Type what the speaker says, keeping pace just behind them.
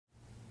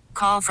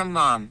Call from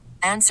mom.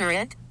 Answer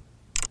it.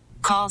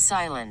 Call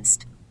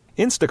silenced.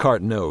 Instacart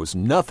knows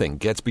nothing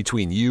gets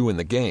between you and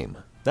the game.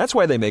 That's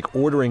why they make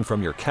ordering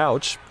from your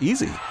couch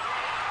easy.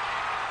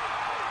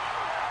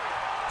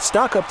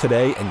 Stock up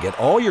today and get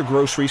all your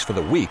groceries for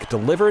the week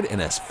delivered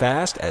in as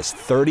fast as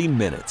 30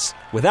 minutes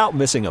without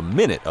missing a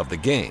minute of the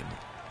game.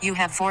 You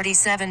have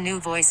 47 new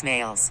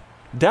voicemails.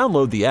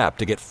 Download the app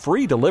to get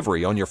free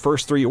delivery on your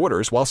first 3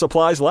 orders while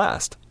supplies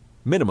last.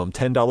 Minimum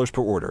 $10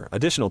 per order.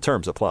 Additional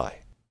terms apply.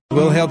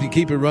 We'll help you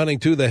keep it running,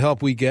 too. The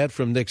help we get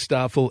from Nick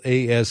Stoffel,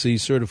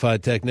 ASE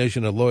Certified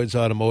Technician at Lloyd's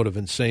Automotive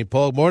in St.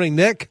 Paul. Morning,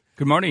 Nick.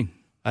 Good morning.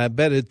 I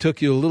bet it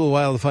took you a little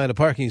while to find a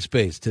parking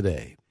space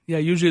today. Yeah,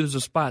 usually there's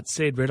a spot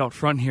saved right out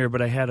front here,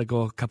 but I had to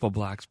go a couple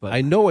blocks. But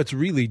I know it's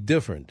really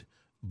different,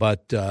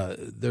 but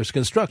there's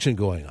construction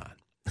going on.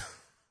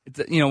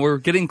 We're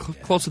getting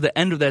close to the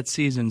end of that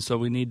season, so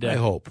we need to I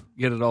hope.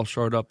 Get it all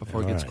shored up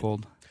before it gets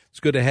cold.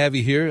 It's good to have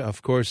you here.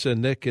 Of course,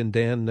 Nick and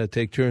Dan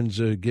take turns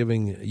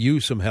giving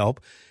you some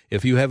help.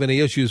 If you have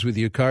any issues with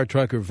your car,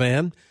 truck, or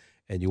van,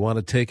 and you want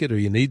to take it or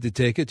you need to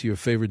take it to your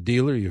favorite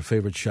dealer, your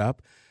favorite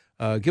shop,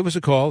 give us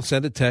a call,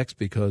 send a text,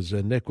 because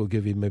Nick will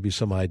give you maybe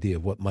some idea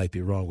of what might be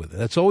wrong with it.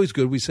 That's always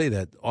good. We say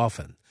that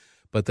often.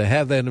 But to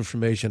have that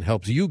information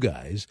helps you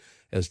guys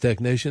as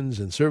technicians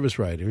and service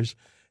writers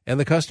and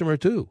the customer,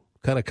 too.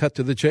 Kind of cut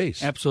to the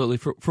chase. Absolutely.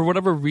 For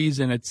whatever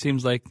reason, it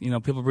seems like,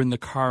 people bring the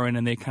car in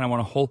and they kind of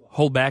want to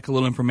hold back a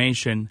little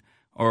information.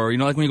 Or,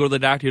 like when you go to the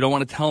doctor, you don't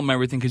want to tell them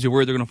everything because you're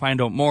worried they're going to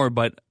find out more.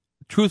 But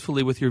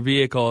truthfully, with your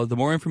vehicle, the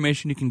more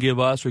information you can give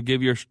us or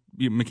give your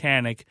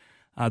mechanic,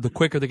 the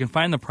quicker they can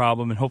find the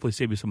problem and hopefully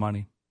save you some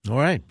money. All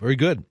right. Very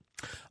good.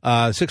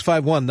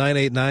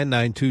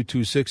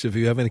 651-989-9226 if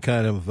you have any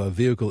kind of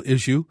vehicle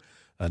issue.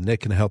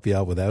 Nick can help you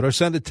out with that. Or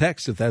send a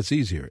text if that's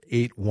easier,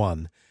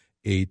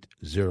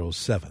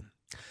 81807.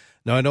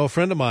 Now, I know a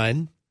friend of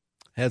mine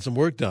had some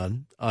work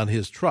done on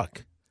his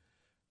truck,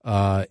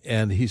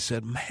 and he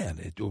said,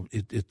 man,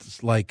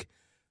 it's like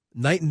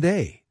night and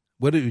day.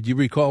 Do you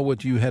recall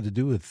what you had to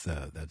do with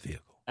that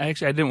vehicle? I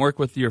didn't work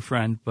with your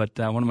friend, but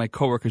one of my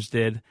coworkers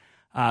did.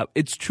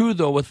 It's true,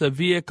 though, with a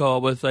vehicle,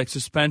 with like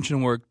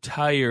suspension work,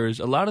 tires,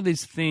 a lot of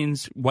these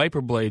things, wiper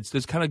blades,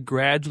 just kind of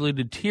gradually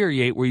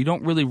deteriorate where you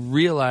don't really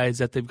realize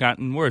that they've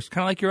gotten worse,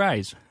 kind of like your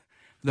eyes.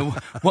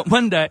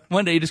 One day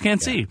you just can't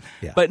see.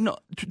 Yeah. But no,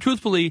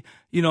 truthfully,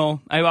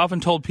 I've often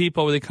told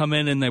people when they come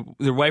in and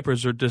their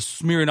wipers are just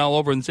smearing all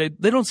over and say,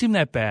 they don't seem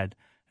that bad.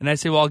 And I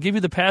say, well, I'll give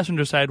you the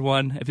passenger side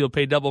one if you'll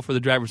pay double for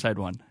the driver's side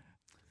one.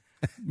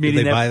 Did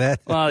they buy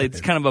that? Well, it's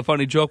kind of a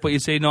funny joke, but you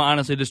say, no,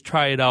 honestly, just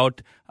try it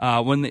out.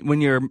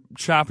 When your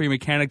shop or your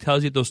mechanic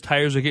tells you those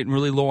tires are getting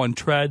really low on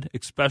tread,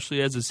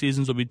 especially as the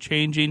seasons will be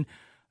changing,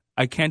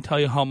 I can't tell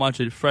you how much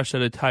a fresh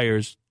set of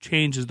tires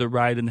changes the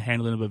ride and the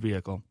handling of a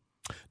vehicle.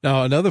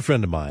 Now, another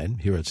friend of mine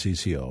here at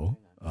CCO,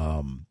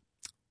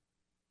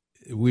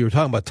 we were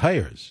talking about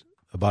tires,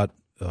 about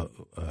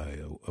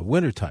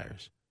winter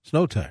tires,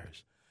 snow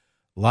tires.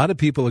 A lot of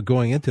people are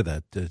going into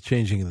that,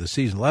 changing in the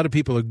season. A lot of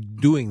people are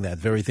doing that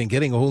very thing,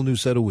 getting a whole new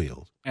set of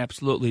wheels.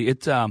 Absolutely.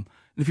 It's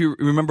if you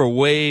remember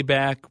way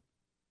back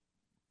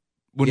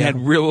when you had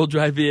rear-wheel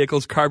drive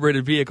vehicles,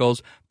 carbureted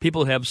vehicles,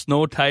 people have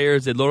snow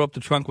tires. They load up the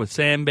trunk with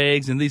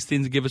sandbags, and these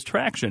things give us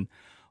traction.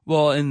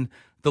 Well, in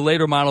the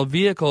later model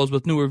vehicles,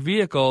 with newer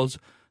vehicles,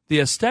 the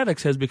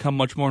aesthetics has become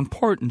much more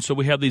important. So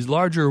we have these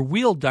larger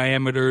wheel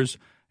diameters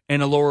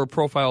and a lower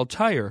profile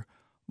tire.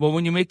 Well,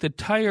 when you make the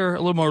tire a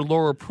little more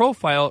lower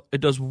profile,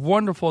 it does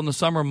wonderful in the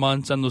summer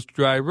months on those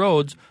dry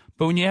roads.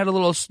 But when you add a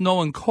little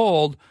snow and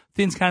cold,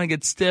 things kind of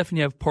get stiff and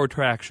you have poor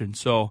traction.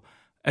 So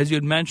as you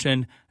had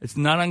mentioned, it's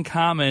not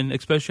uncommon,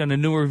 especially on a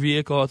newer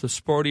vehicle with a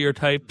sportier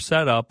type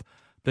setup,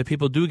 that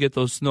people do get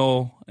those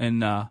snow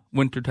and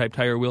winter-type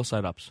tire wheel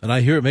setups. And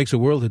I hear it makes a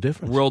world of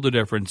difference. World of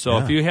difference. So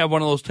if you have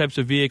one of those types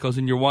of vehicles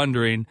and you're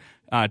wondering,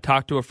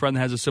 talk to a friend that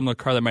has a similar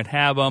car that might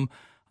have them.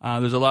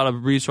 There's a lot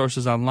of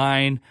resources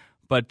online.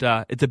 But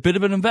it's a bit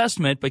of an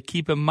investment, but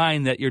keep in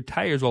mind that your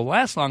tires will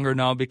last longer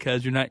now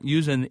because you're not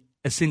using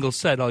a single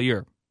set all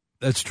year.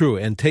 That's true.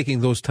 And taking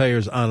those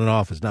tires on and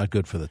off is not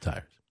good for the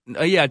tires.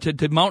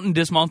 To mount and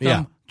dismount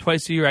them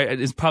twice a year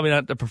is probably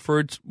not the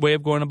preferred way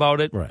of going about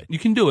it. Right. You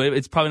can do it.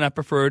 It's probably not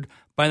preferred.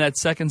 Buy that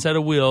second set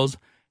of wheels.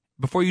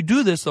 Before you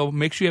do this, though,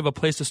 make sure you have a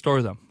place to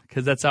store them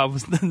because that's how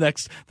the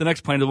next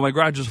plan is. Well, my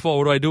garage is full.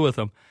 What do I do with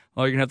them?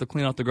 Well, you're going to have to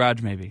clean out the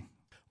garage maybe.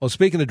 Well,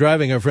 speaking of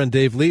driving, our friend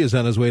Dave Lee is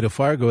on his way to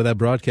Fargo. That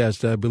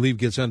broadcast, I believe,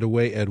 gets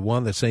underway at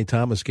 1, the St.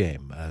 Thomas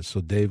game.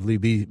 So, Dave Lee,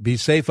 be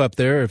safe up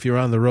there if you're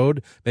on the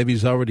road. Maybe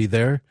he's already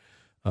there.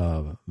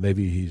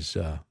 Maybe he's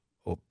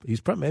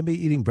probably maybe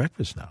eating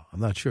breakfast now. I'm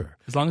not sure.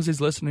 As long as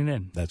he's listening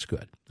in. That's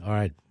good. All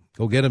right.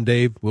 Go get him,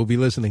 Dave. We'll be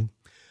listening.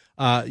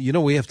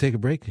 We have to take a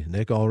break,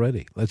 Nick,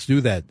 already. Let's do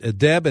that.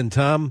 Deb and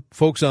Tom,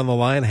 folks on the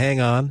line, hang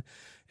on.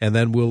 And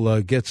then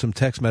we'll get some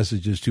text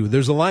messages, too.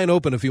 There's a line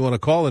open if you want to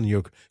call in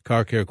your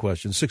car care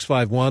question,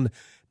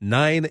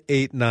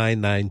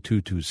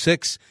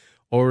 651-989-9226.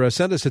 Or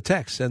send us a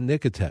text. Send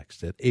Nick a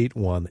text at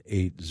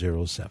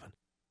 81807.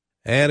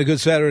 And a good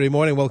Saturday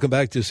morning. Welcome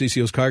back to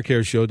CCO's Car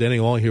Care Show. Danny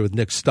Long here with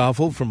Nick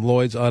Stoffel from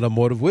Lloyd's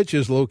Automotive, which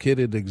is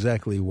located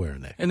exactly where,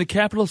 Nick? In the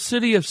capital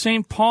city of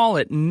St. Paul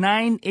at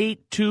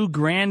 982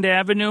 Grand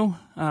Avenue.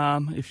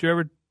 If you're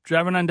ever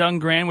driving on down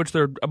Grand, which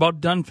they're about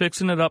done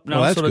fixing it up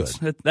now,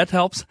 that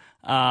helps.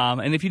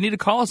 And if you need to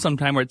call us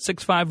sometime, we're at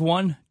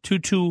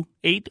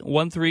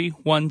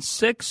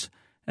 651-228-1316.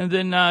 And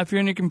then if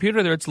you're in your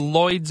computer there, it's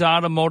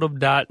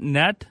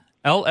lloydsautomotive.net,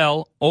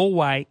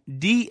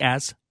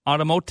 LLOYDS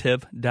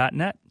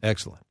automotive.net.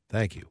 Excellent.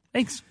 Thank you.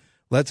 Thanks.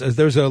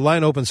 There's a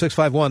line open,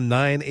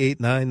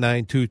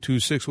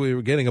 651-989-9226. We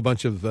were getting a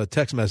bunch of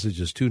text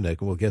messages too,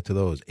 Nick, and we'll get to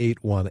those,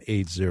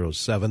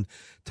 81807.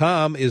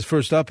 Tom is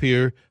first up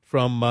here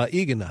from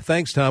Egan.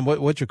 Thanks, Tom.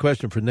 What's your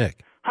question for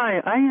Nick?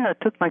 Hi, I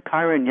took my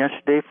car in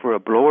yesterday for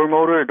a blower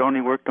motor. It only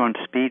worked on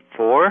speed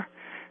 4,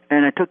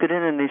 and I took it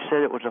in and they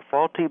said it was a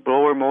faulty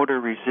blower motor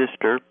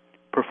resistor,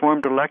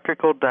 performed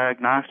electrical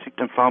diagnostics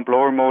and found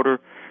blower motor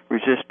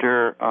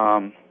resistor,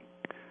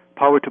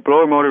 power to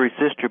blower motor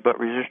resistor, but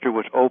resistor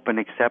was open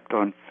except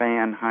on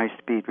fan high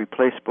speed.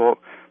 Replaced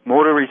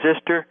motor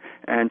resistor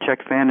and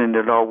check fan and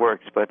it all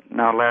works. But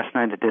now last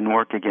night it didn't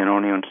work again,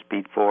 only on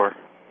speed 4.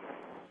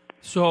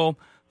 So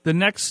the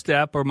next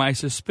step, or my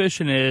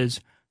suspicion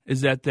is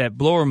that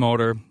blower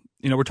motor,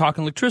 we're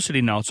talking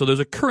electricity now. So there's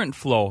a current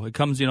flow. It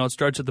comes, it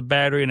starts at the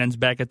battery and ends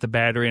back at the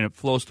battery, and it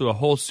flows through a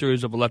whole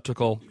series of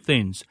electrical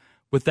things.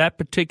 With that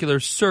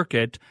particular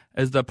circuit,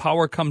 as the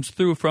power comes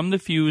through from the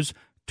fuse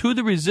to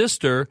the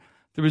resistor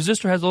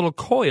has little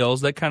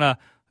coils that kind of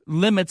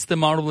limits the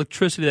amount of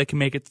electricity that can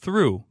make it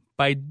through.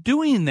 By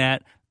doing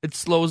that, it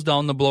slows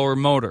down the blower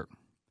motor.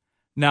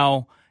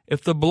 Now,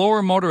 if the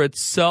blower motor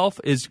itself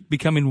is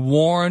becoming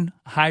worn,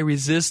 high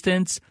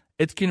resistance,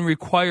 it can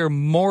require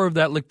more of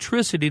that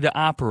electricity to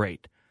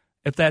operate.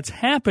 If that's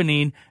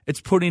happening,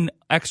 it's putting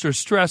extra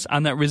stress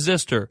on that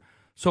resistor.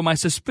 So my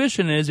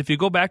suspicion is if you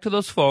go back to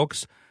those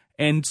folks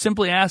and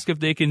simply ask if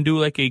they can do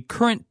like a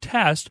current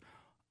test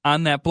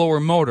on that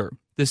blower motor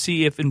to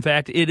see if, in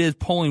fact, it is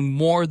pulling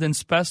more than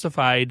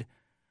specified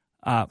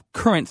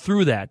current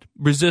through that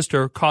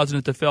resistor, causing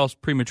it to fail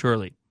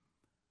prematurely.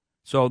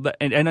 So,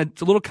 and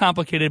it's a little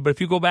complicated, but if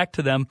you go back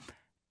to them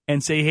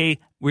and say, hey,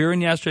 we were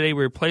in yesterday,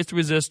 we replaced the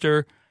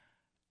resistor,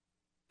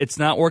 it's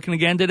not working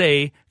again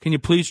today, can you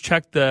please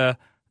check the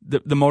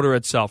motor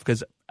itself?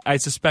 Because I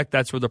suspect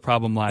that's where the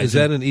problem lies.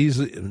 Is that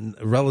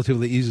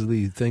relatively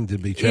easily thing to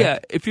be checked? Yeah,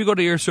 if you go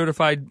to your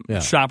certified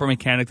shop or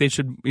mechanic, they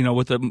should,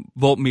 with a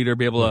voltmeter,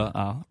 be able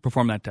to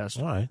perform that test.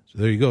 All right, so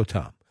there you go,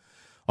 Tom.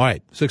 All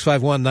right,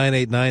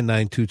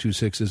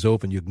 651-989-9226 is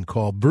open. You can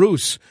call.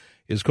 Bruce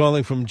is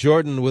calling from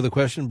Jordan with a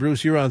question.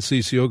 Bruce, you're on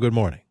CCO. Good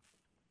morning.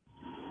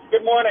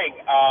 Good morning.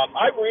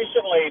 I've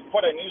recently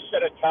put a new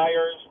set of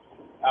tires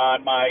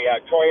on my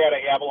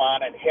Toyota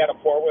Avalon and had a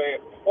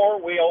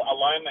four-wheel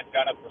alignment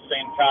done at the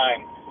same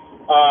time.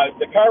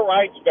 The car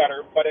rides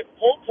better, but it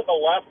pulled to the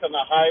left on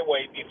the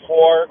highway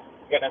before,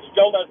 and it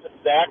still does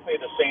exactly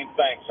the same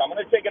thing. So I'm going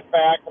to take it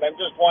back, but I'm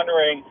just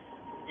wondering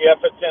if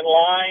it's in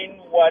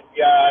line,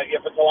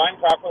 if it's aligned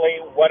properly,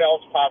 what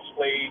else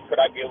possibly could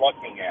I be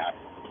looking at?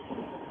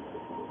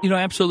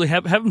 Absolutely.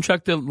 Have them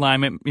check the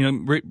alignment,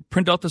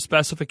 print out the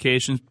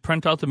specifications,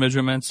 print out the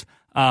measurements.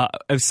 A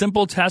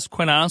simple test,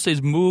 quite honestly,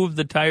 is move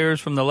the tires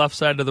from the left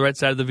side to the right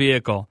side of the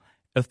vehicle.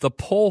 If the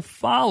pole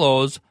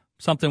follows,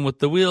 something with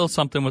the wheel,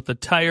 something with the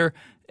tire.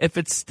 If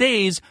it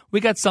stays,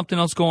 we got something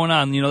else going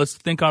on. Let's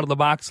think out of the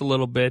box a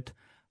little bit.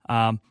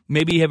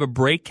 Maybe you have a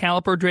brake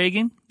caliper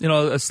dragging,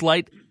 a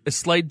slight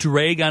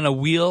drag on a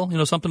wheel,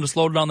 something to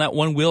slow down that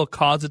one wheel,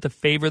 cause it to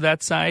favor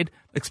that side,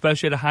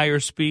 especially at a higher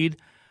speed.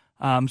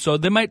 So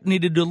they might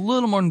need to do a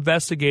little more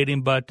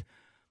investigating, but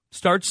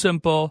start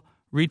simple,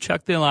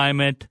 recheck the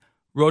alignment,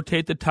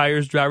 rotate the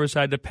tires, driver's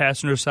side to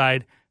passenger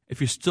side.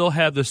 If you still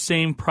have the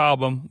same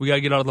problem, we got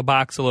to get out of the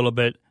box a little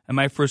bit. And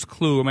my first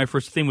clue or my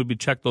first thing would be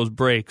check those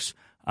brakes.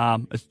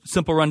 A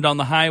simple run down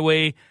the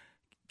highway,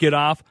 get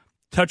off,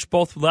 touch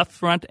both left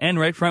front and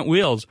right front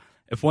wheels.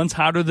 If one's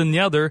hotter than the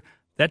other,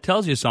 that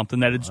tells you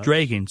something, that it's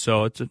dragging.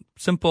 So it's a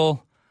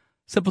simple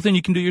thing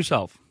you can do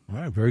yourself. All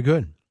right, very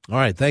good. All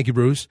right, thank you,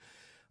 Bruce.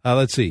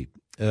 Let's see.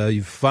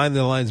 You find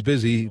the line's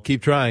busy.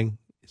 Keep trying.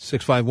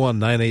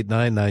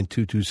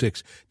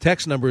 651-989-9226.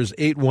 Text number is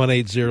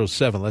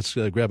 81807. Let's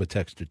grab a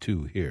text or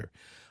two here.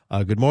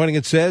 Good morning,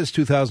 it says.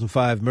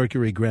 2005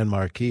 Mercury Grand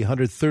Marquis,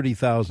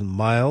 130,000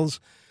 miles.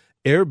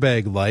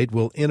 Airbag light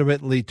will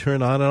intermittently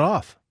turn on and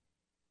off.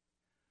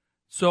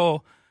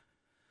 So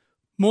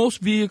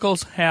most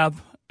vehicles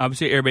have,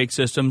 obviously, airbag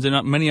systems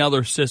and many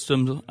other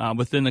systems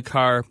within the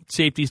car,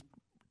 safety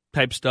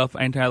type stuff,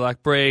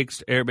 anti-lock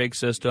brakes, airbag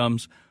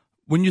systems.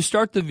 When you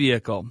start the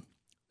vehicle,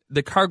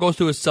 the car goes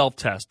through a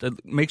self-test.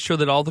 Make sure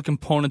that all the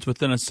components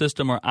within a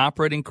system are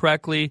operating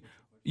correctly.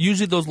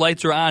 Usually those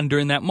lights are on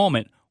during that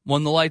moment.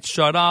 When the lights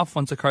shut off,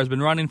 once the car's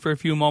been running for a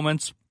few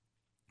moments,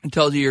 it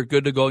tells you you're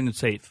good to go and it's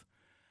safe.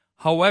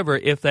 However,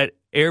 if that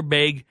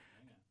airbag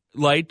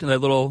light,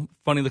 that little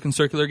funny-looking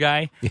circular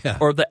guy,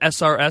 or the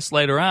SRS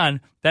light are on,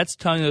 that's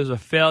telling you there's a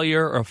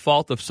failure or a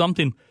fault of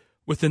something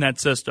within that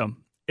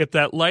system. If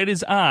that light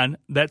is on,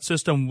 that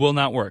system will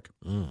not work.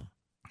 In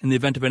the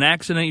event of an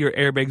accident, your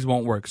airbags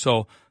won't work.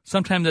 So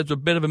sometimes there's a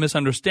bit of a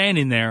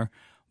misunderstanding there,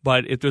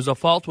 but if there's a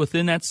fault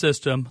within that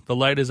system, the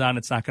light is on,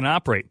 it's not going to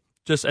operate.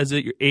 Just as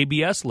your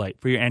ABS light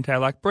for your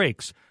anti-lock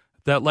brakes.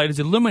 If that light is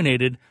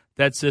illuminated,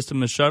 that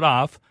system is shut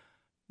off.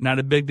 Not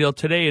a big deal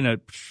today.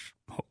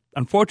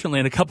 Unfortunately,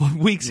 in a couple of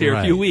weeks here,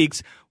 a few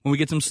weeks, when we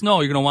get some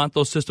snow, you're going to want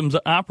those systems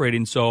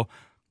operating. So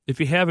if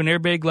you have an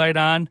airbag light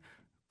on,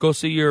 go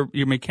see your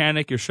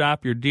mechanic, your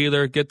shop, your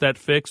dealer, get that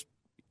fixed.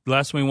 The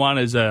last thing we want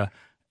is an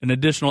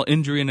additional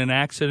injury in an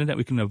accident that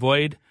we can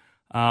avoid.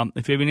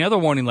 If you have any other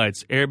warning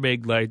lights,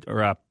 airbag light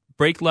or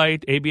brake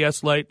light,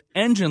 ABS light,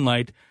 engine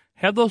light,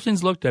 have those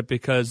things looked at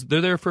because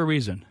they're there for a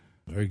reason.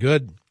 Very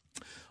good.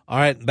 All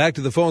right, back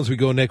to the phones we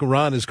go, Nick.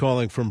 Ron is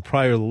calling from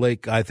Prior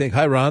Lake, I think.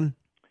 Hi, Ron.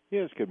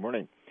 Yes, good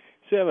morning.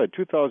 So I have a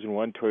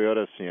 2001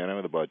 Toyota Sienna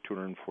with about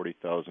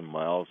 240,000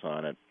 miles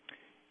on it.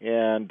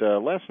 And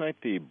last night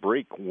the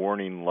brake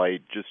warning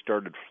light just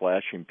started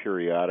flashing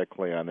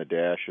periodically on the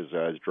dash as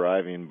I was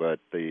driving, but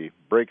the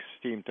brakes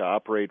seemed to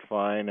operate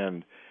fine,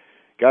 and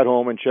got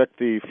home and checked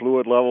the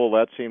fluid level.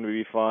 That seemed to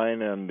be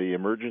fine, and the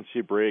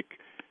emergency brake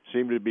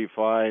seemed to be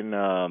fine.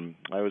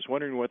 I was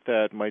wondering what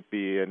that might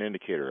be an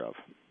indicator of.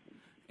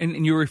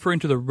 And you're referring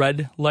to the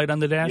red light on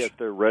the dash? Yes,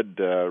 the red,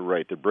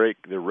 right,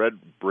 the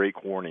red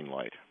brake warning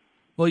light.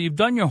 Well, you've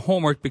done your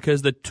homework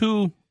because the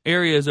two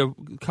areas of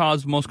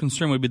cause most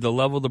concern would be the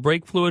level of the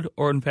brake fluid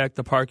or, in fact,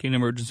 the parking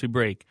emergency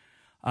brake.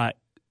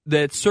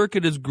 That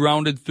circuit is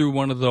grounded through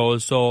one of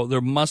those, so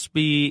there must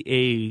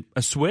be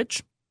a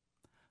switch.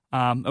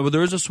 Well,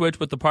 there is a switch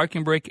with the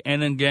parking brake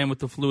and, again, with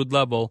the fluid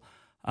level.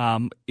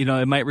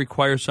 It might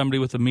require somebody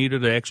with a meter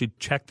to actually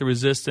check the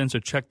resistance or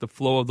check the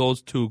flow of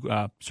those two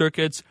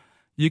circuits.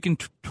 You can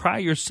try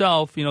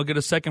yourself, get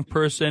a second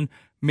person,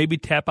 maybe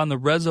tap on the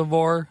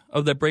reservoir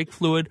of that brake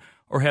fluid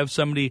or have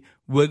somebody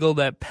wiggle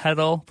that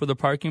pedal for the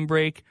parking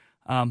brake.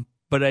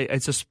 But I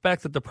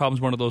suspect that the problem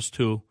is one of those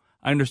two.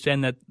 I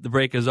understand that the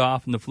brake is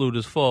off and the fluid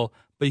is full,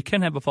 but you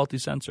can have a faulty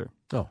sensor.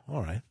 Oh,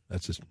 all right.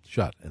 That's a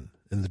shot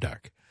in the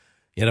dark.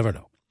 You never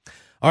know.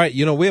 All right,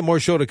 we have more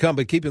show to come,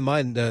 but keep in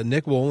mind,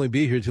 Nick will only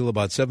be here till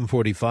about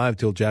 7:45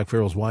 till Jack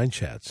Farrell's Wine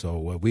Chat. So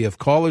we have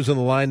callers on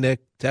the line, Nick,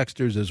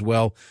 texters as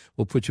well.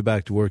 We'll put you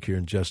back to work here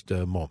in just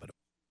a moment.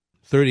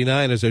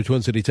 39 is our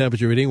Twin City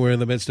temperature reading. We're in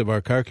the midst of our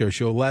car care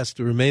show. Last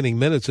remaining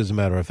minutes, as a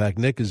matter of fact.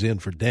 Nick is in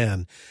for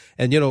Dan.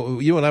 And,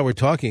 you and I were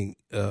talking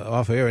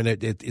off air, and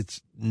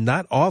it's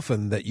not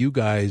often that you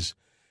guys,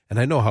 and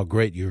I know how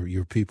great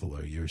your people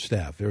are, your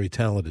staff, very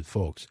talented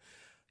folks.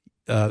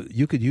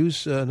 You could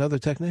use another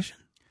technician?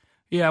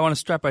 Yeah, I want to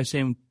start by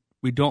saying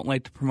we don't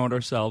like to promote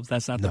ourselves.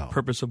 That's not the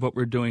purpose of what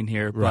we're doing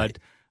here. Right.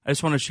 But I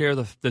just want to share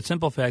the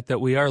simple fact that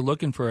we are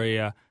looking for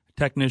a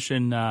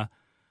technician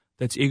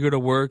that's eager to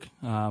work.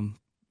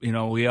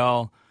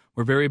 We're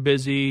very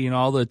busy,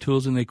 all the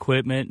tools and the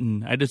equipment.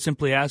 And I just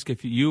simply ask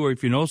if you or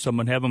if you know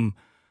someone, have them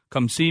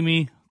come see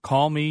me,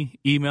 call me,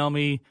 email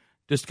me.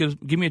 Just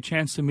give me a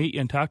chance to meet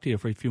you and talk to you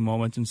for a few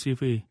moments and see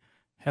if we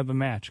have a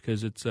match,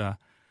 because it's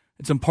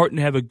important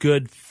to have a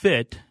good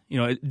fit,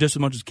 just as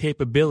much as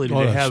capability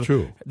to have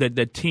true.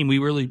 That team.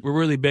 We're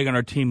really big on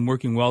our team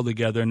working well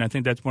together, and I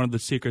think that's one of the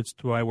secrets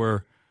to why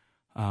we're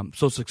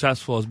so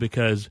successful is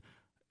because,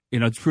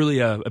 it's really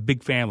a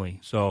big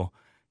family. So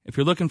if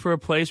you're looking for a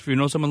place, if you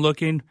know someone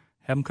looking,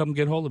 have them come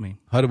get hold of me.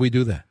 How do we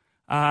do that?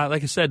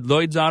 Like I said,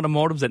 Lloyd's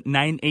Automotive's at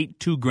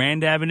 982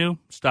 Grand Avenue.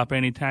 Stop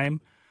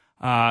anytime.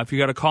 If you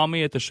got to call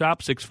me at the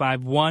shop,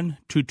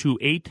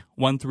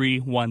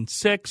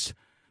 651-228-1316.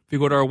 If you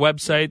go to our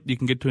website, you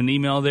can get to an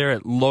email there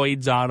at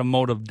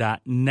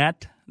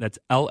lloydsautomotive.net. That's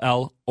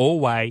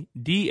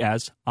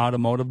LLOYDS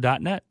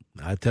automotive.net.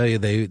 I tell you,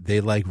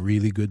 they like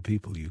really good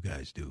people, you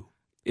guys do.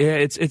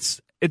 Yeah,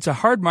 it's a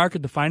hard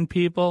market to find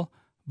people,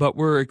 but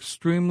we're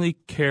extremely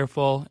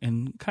careful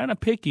and kind of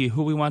picky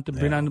who we want to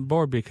bring on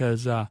board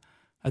because I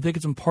think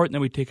it's important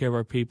that we take care of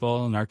our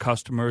people and our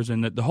customers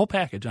and the whole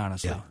package,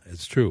 honestly. Yeah,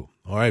 it's true.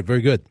 All right,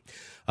 very good.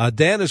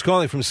 Dan is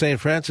calling from St.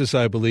 Francis,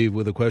 I believe,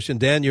 with a question.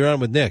 Dan, you're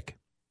on with Nick.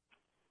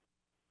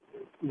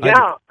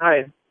 Yeah,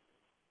 hi.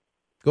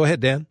 Go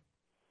ahead, Dan.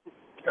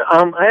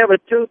 I have a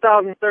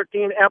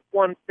 2013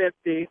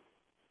 F-150,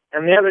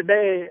 and the other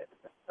day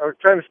I was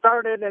trying to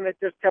start it, and it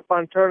just kept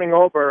on turning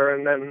over,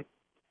 and then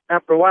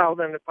after a while,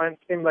 then it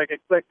seemed like it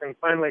clicked and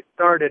finally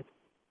started.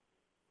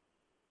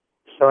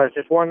 So I was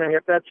just wondering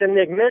if that's in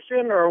the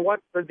ignition or what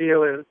the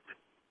deal is.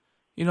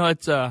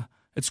 It's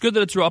good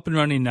that it's up and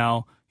running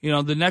now.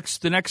 The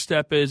next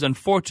step is,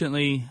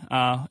 unfortunately,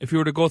 if you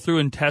were to go through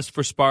and test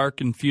for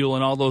spark and fuel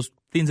and all those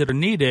things that are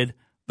needed,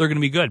 they're going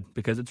to be good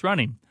because it's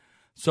running.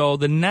 So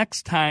the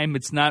next time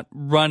it's not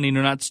running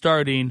or not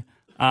starting,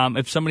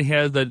 if somebody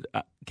has the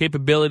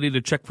capability to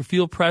check for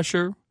fuel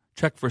pressure,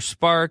 check for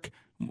spark,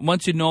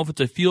 once you know if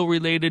it's a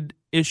fuel-related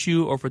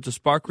issue or if it's a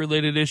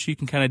spark-related issue, you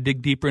can kind of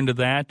dig deeper into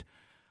that.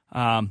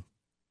 The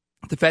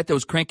fact that it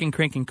was cranking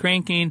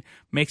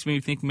makes me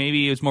think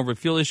maybe it was more of a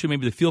fuel issue.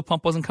 Maybe the fuel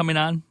pump wasn't coming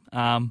on.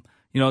 A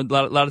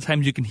lot of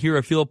times you can hear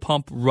a fuel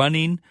pump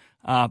running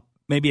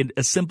maybe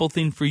a simple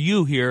thing for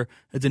you here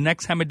is the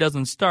next time it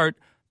doesn't start,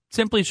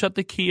 simply shut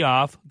the key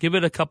off, give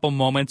it a couple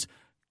moments,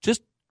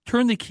 just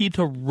turn the key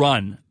to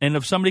run. And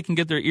if somebody can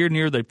get their ear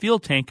near the fuel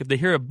tank, if they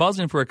hear it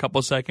buzzing for a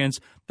couple seconds,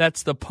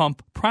 that's the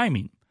pump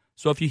priming.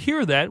 So if you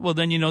hear that, well,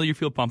 then you know your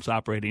fuel pump's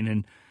operating.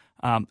 And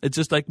it's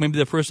just like maybe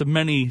the first of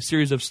many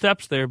series of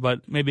steps there,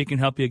 but maybe it can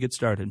help you get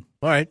started.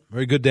 All right.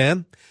 Very good,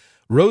 Dan.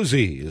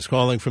 Rosie is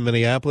calling from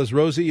Minneapolis.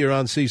 Rosie, you're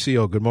on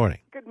CCO. Good morning.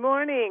 Good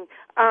morning.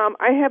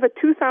 I have a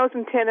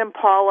 2010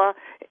 Impala,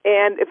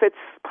 and if it's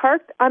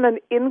parked on an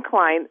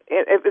incline,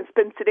 if it's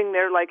been sitting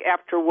there like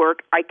after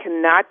work, I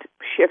cannot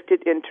shift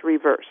it into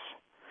reverse.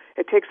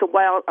 It takes a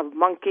while of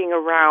monkeying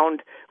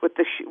around with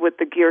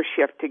the gear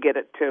shift to get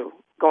it to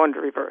go into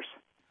reverse.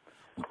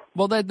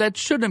 Well, that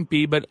shouldn't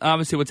be, but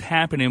obviously what's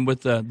happening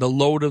with the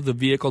load of the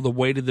vehicle, the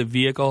weight of the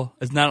vehicle,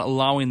 is not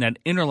allowing that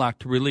interlock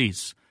to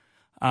release.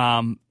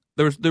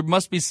 There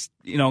must be,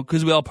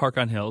 because we all park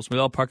on hills, we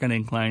all park on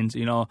inclines,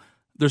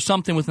 there's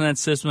something within that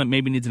system that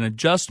maybe needs an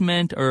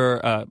adjustment or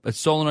a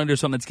solenoid or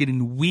something that's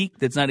getting weak,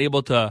 that's not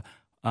able to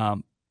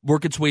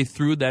work its way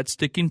through that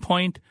sticking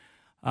point.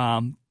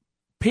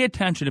 Pay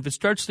attention. If it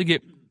starts to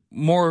get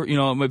more,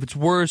 if it's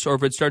worse or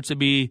if it starts to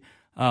be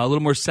a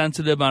little more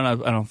sensitive on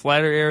a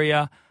flatter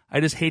area, I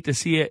just hate to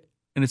see it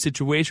in a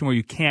situation where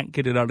you can't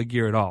get it out of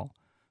gear at all.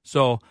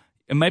 So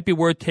it might be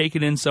worth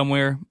taking in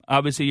somewhere.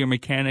 Obviously, your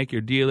mechanic,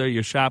 your dealer,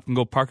 your shop can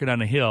go park it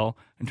on a hill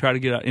and try to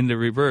get it into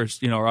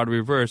reverse, or out of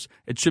reverse.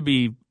 It should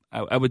be,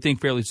 I would think,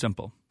 fairly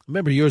simple. I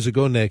remember years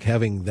ago, Nick,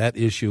 having that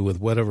issue with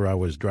whatever I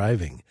was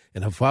driving.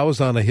 And if I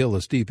was on a hill,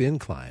 a steep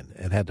incline,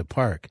 and had to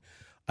park,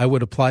 I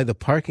would apply the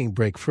parking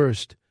brake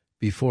first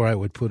before I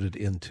would put it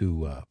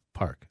into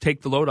park.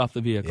 Take the load off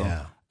the vehicle.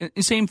 Yeah.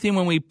 Same thing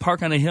when we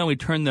park on a hill, we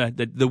turn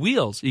the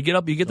wheels. You get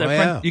up, you get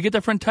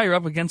that front tire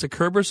up against a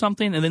curb or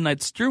something, and then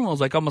that steering wheel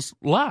is like almost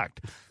locked,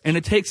 and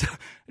it takes a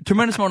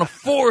tremendous amount of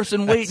force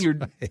and weight,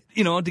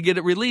 to get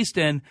it released.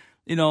 And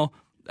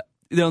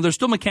there's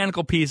still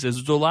mechanical pieces.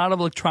 There's a lot of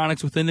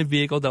electronics within the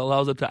vehicle that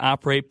allows it to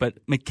operate, but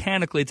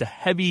mechanically, it's a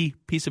heavy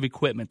piece of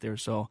equipment there.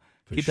 So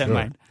keep that in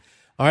mind.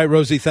 All right,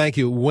 Rosie, thank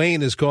you.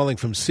 Wayne is calling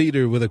from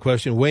Cedar with a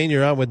question. Wayne,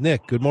 you're on with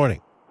Nick. Good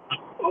morning.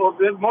 Well,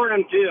 good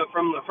morning to you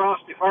from the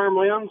frosty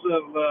farmlands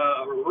of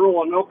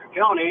rural Anoka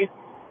County.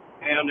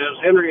 And as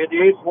Henry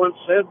VIII once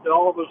said to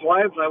all of his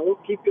wives, I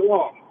won't keep you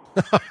long.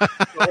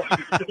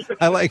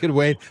 I like it,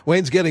 Wayne.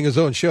 Wayne's getting his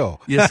own show.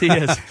 Yes, he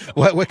is.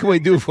 What can we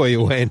do for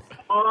you, Wayne?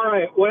 All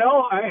right.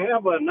 Well, I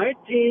have a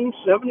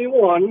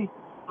 1971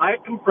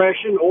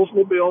 high-compression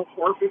Oldsmobile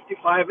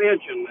 455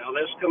 engine. Now,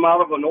 this come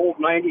out of an old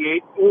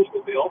 98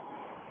 Oldsmobile.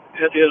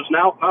 It is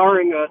now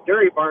powering a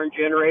dairy barn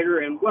generator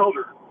and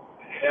welder.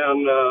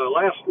 And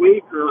last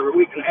week or a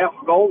week and a half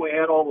ago, we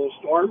had all those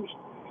storms.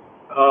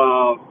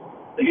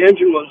 The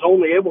engine was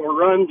only able to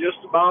run just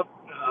about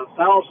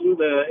 1,000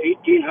 to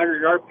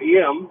 1,800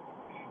 RPM.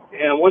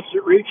 And once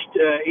it reached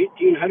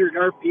 1,800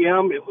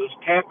 RPM, it was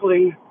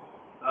tackling,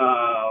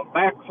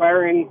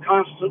 backfiring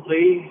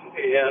constantly,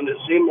 and it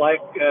seemed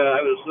like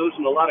I was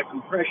losing a lot of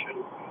compression.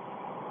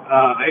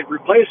 I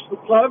replaced the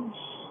plugs,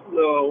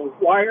 the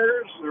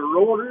wires, the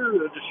rotor,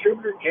 the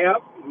distributor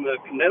cap, and the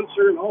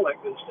condenser, and all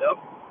that good stuff.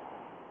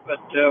 But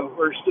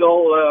we're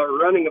still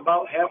running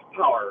about half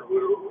power.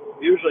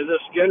 Usually this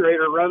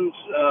generator runs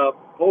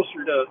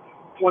closer to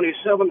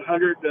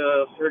 2,700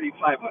 to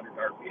 3,500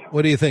 RPM.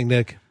 What do you think,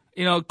 Nick?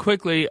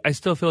 Quickly, I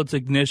still feel it's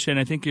ignition.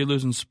 I think you're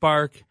losing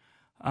spark.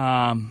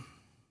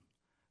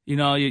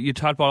 You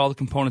talked about all the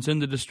components in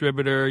the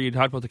distributor. You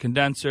talked about the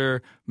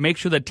condenser. Make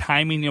sure the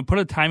timing, put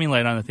a timing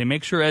light on the thing.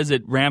 Make sure as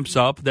it ramps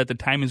up that the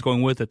timing is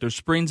going with it. There's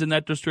springs in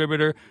that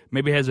distributor.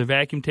 Maybe it has a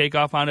vacuum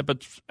takeoff on it.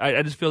 But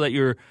I just feel that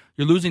you're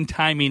losing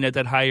timing at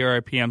that higher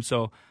RPM.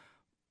 So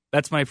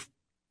that's my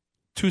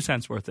 2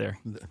 cents worth there.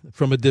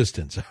 From a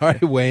distance. All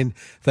right, Wayne,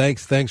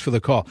 thanks for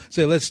the call.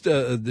 Say, let's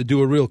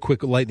do a real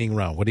quick lightning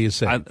round. What do you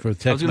say? For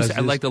text messages?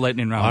 I'd like the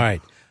lightning round. All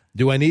right.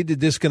 Do I need to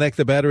disconnect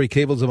the battery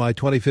cables of my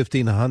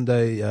 2015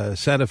 Hyundai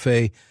Santa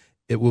Fe?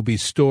 It will be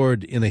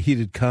stored in a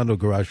heated condo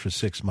garage for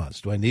 6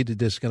 months. Do I need to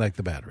disconnect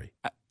the battery?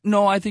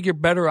 No, I think you're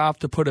better off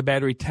to put a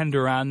battery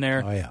tender on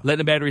there. Oh, yeah. Letting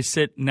the battery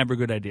sit, never a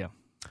good idea.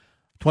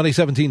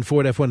 2017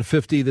 Ford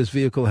F-150. This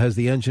vehicle has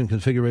the engine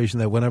configuration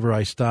that whenever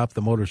I stop,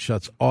 the motor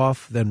shuts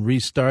off, then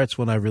restarts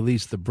when I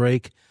release the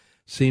brake.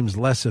 Seems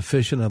less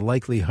efficient and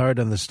likely hard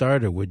on the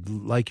starter. Would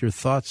like your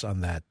thoughts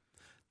on that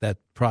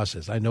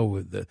process. I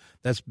know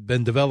that's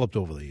been developed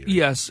over the years.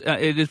 Yes,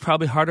 it is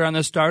probably harder on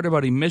the starter,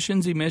 but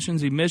emissions,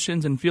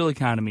 and fuel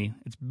economy.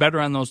 It's better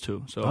on those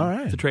two, so all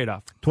right. It's a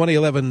trade-off.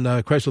 2011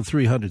 Chrysler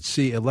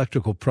 300C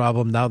electrical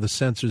problem. Now the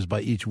sensors by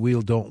each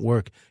wheel don't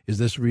work. Is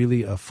this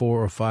really a $4,000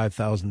 or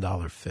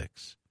 $5,000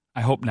 fix?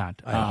 I hope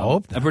not. I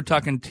hope not. If we're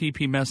talking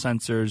TPMS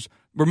sensors,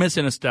 we're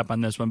missing a step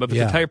on this one. But if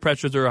the tire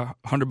pressures are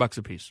 $100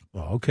 a piece.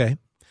 Oh, okay.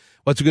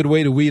 What's a good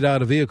way to weed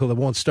out a vehicle that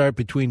won't start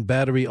between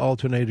battery,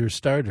 alternator,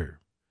 starter?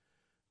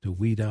 To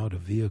weed out a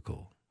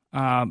vehicle.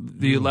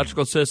 The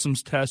electrical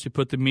systems test, you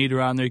put the meter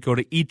on there, you go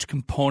to each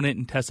component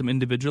and test them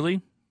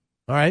individually.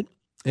 All right.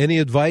 Any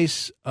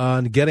advice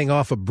on getting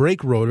off a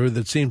brake rotor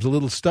that seems a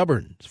little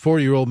stubborn?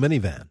 4-year-old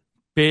minivan.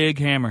 Big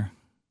hammer.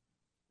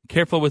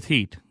 Careful with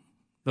heat.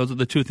 Those are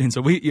the two things.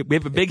 So we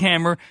have a big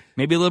hammer,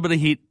 maybe a little bit of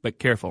heat, but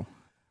careful.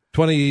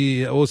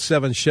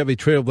 2007 Chevy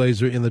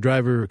Trailblazer in the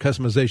driver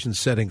customization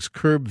settings.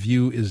 Curb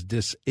view is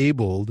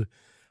disabled.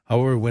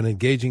 However, when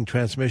engaging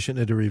transmission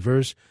into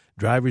reverse,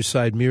 driver's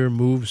side mirror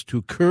moves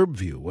to curb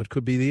view. What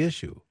could be the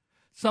issue?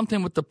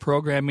 Something with the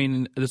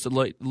programming. There's a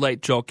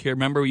light joke here.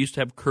 Remember, we used to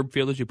have curb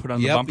feelers you put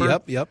on the bumper?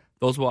 Yep.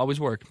 Those will always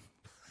work.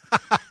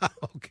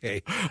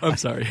 Okay. I'm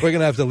sorry. We're going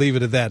to have to leave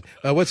it at that.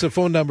 What's the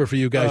phone number for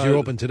you guys? You're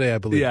open today, I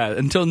believe. Yeah,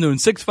 until noon.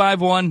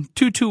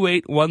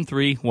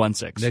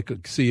 651-228-1316.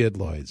 Nick, see you at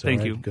Lloyd's.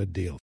 Thank you. Good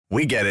deal.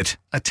 We get it.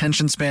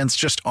 Attention spans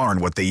just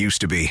aren't what they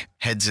used to be.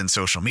 Heads in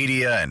social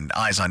media and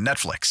eyes on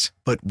Netflix.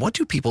 But what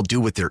do people do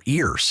with their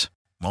ears?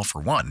 Well,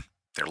 for one,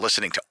 they're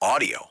listening to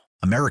audio.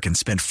 Americans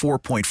spend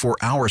 4.4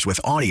 hours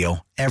with audio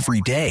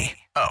every day.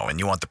 Oh, and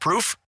you want the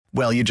proof?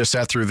 Well, you just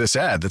sat through this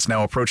ad that's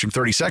now approaching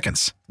 30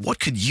 seconds. What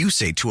could you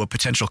say to a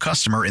potential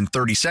customer in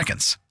 30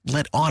 seconds?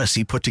 Let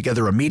Odyssey put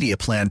together a media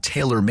plan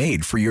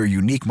tailor-made for your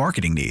unique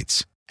marketing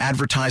needs.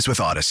 Advertise with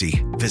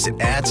Odyssey. Visit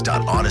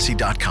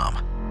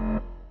ads.odyssey.com.